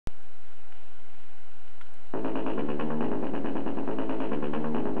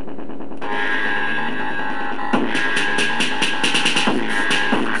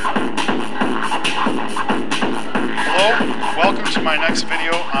to my next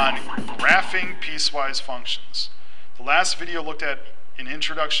video on graphing piecewise functions. The last video looked at an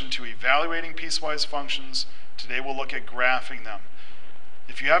introduction to evaluating piecewise functions. Today we'll look at graphing them.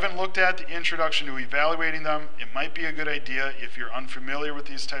 If you haven't looked at the introduction to evaluating them, it might be a good idea if you're unfamiliar with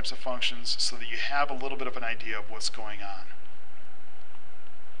these types of functions so that you have a little bit of an idea of what's going on.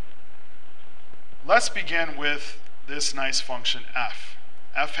 Let's begin with this nice function f.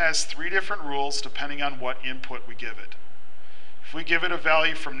 F has three different rules depending on what input we give it. If we give it a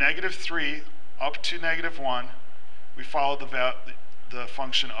value from -3 up to -1, we follow the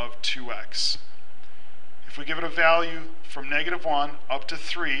function of 2x. If we give it a value from -1 up to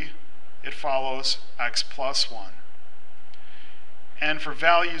 3, it follows x plus 1. And for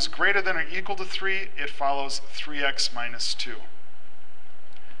values greater than or equal to 3, it follows 3x minus 2.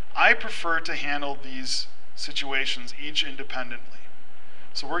 I prefer to handle these situations each independently.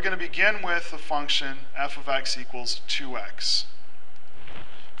 So we're going to begin with the function f of x equals 2x.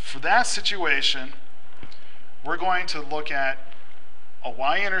 For that situation, we're going to look at a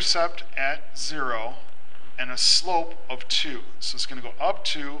y-intercept at 0 and a slope of 2. So it's going to go up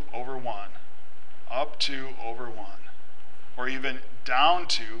 2 over 1, up 2 over 1, or even down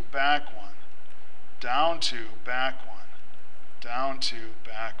 2, back 1, down 2, back 1, down 2,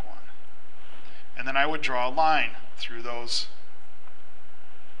 back 1. And then I would draw a line through those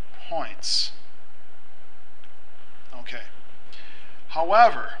points. Okay.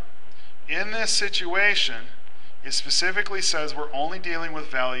 However, in this situation, it specifically says we're only dealing with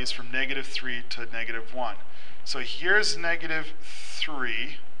values from -3 to -1. So here's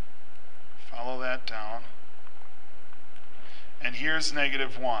 -3, follow that down, and here's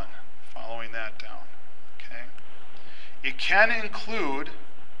 -1, following that down. Okay. It can include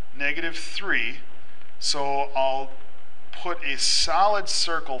 -3, so I'll put a solid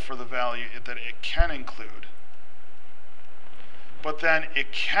circle for the value that it can include. But then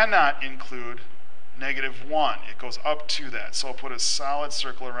it cannot include -1. It goes up to that. So I'll put a solid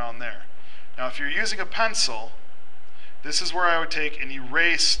circle around there. Now if you're using a pencil, this is where I would take and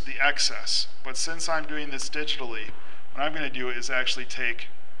erase the excess. But since I'm doing this digitally, what I'm going to do is actually take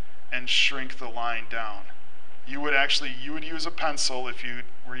and shrink the line down. You would use a pencil if you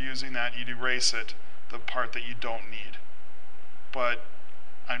were using that. You'd erase it, the part that you don't need. But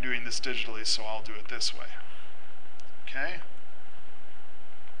I'm doing this digitally, so I'll do it this way. Okay?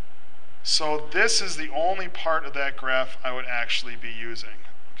 So this is the only part of that graph I would actually be using.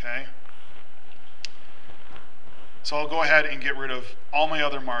 Okay? So I'll go ahead and get rid of all my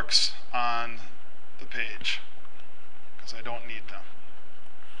other marks on the page because I don't need them.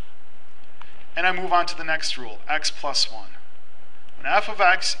 And I move on to the next rule, x plus 1. When f of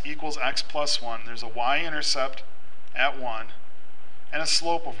x equals x plus 1, there's a y-intercept at 1 and a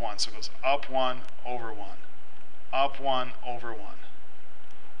slope of 1. So it goes up 1 over 1, up 1 over 1,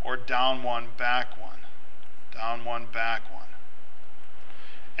 or down 1, back 1, down 1, back 1.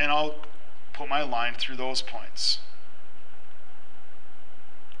 And I'll put my line through those points.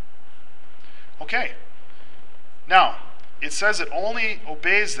 Okay. Now, it says it only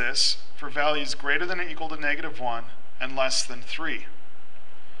obeys this for values greater than or equal to -1 and less than 3.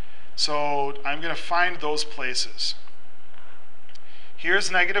 So I'm going to find those places.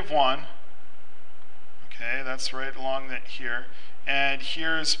 Here's -1. Okay, that's right along that here. And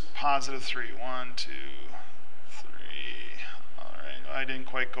here's +3. 1, 2, 3. All right, I didn't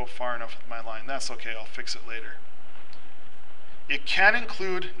quite go far enough with my line. That's okay, I'll fix it later. It can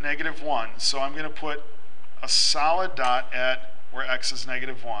include -1, so I'm going to put a solid dot at where x is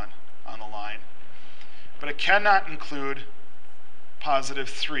 -1 on the line. But it cannot include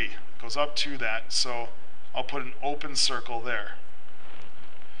 +3. It goes up to that, so I'll put an open circle there.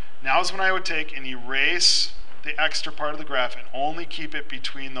 Now is when I would take and erase the extra part of the graph and only keep it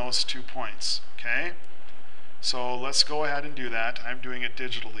between those 2 points. Okay? So let's go ahead and do that. I'm doing it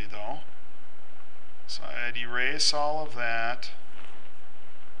digitally though. So I'd erase all of that.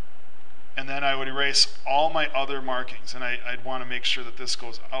 And then I would erase all my other markings. And I'd want to make sure that this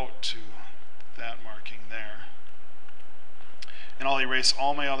goes out to that marking there. And I'll erase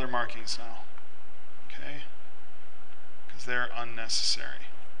all my other markings now. Okay? Because they're unnecessary.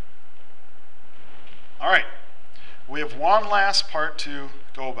 All right. We have one last part to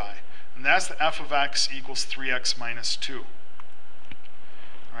go by. And that's the f of x equals 3x minus 2.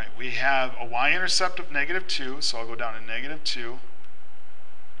 All right. We have a y-intercept of -2. So I'll go down to -2.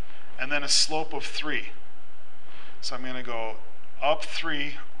 And then a slope of 3. So I'm going to go up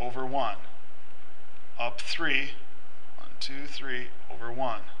 3 over 1. Up 3, 1, 2, 3, over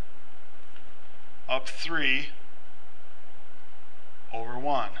 1. Up 3 over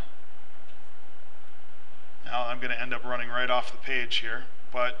 1. Now I'm going to end up running right off the page here,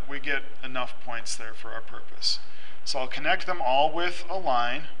 but we get enough points there for our purpose. So I'll connect them all with a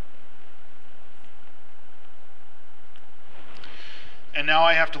line. And now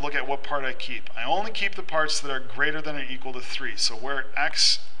I have to look at what part I keep. I only keep the parts that are greater than or equal to 3. So where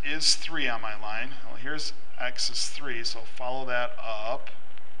x is 3 on my line, well, here's x is 3, so I'll follow that up.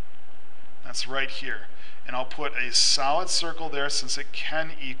 That's right here. And I'll put a solid circle there since it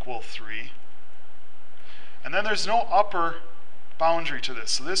can equal 3. And then there's no upper boundary to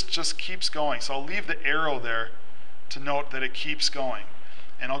this, so this just keeps going. So I'll leave the arrow there to note that it keeps going.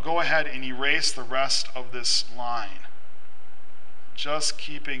 And I'll go ahead and erase the rest of this line, just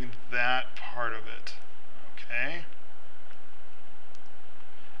keeping that part of it. Okay?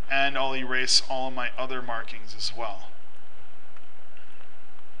 And I'll erase all of my other markings as well.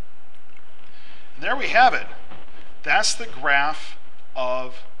 And there we have it. That's the graph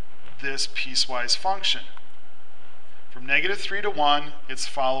of this piecewise function. From -3 to 1, it's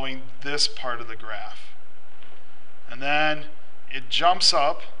following this part of the graph. And then it jumps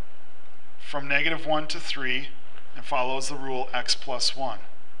up from -1 to 3 and follows the rule x plus 1.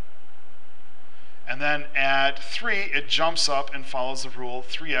 And then at 3, it jumps up and follows the rule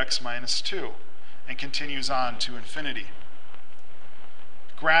 3x minus 2 and continues on to infinity.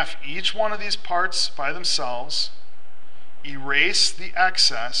 Graph each one of these parts by themselves, erase the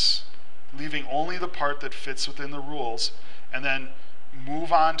excess, leaving only the part that fits within the rules, and then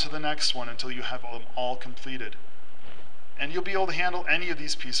move on to the next one until you have them all completed. And you'll be able to handle any of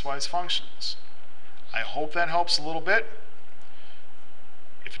these piecewise functions. I hope that helps a little bit.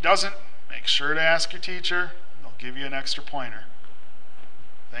 If it doesn't, make sure to ask your teacher. They'll give you an extra pointer.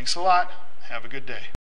 Thanks a lot. Have a good day.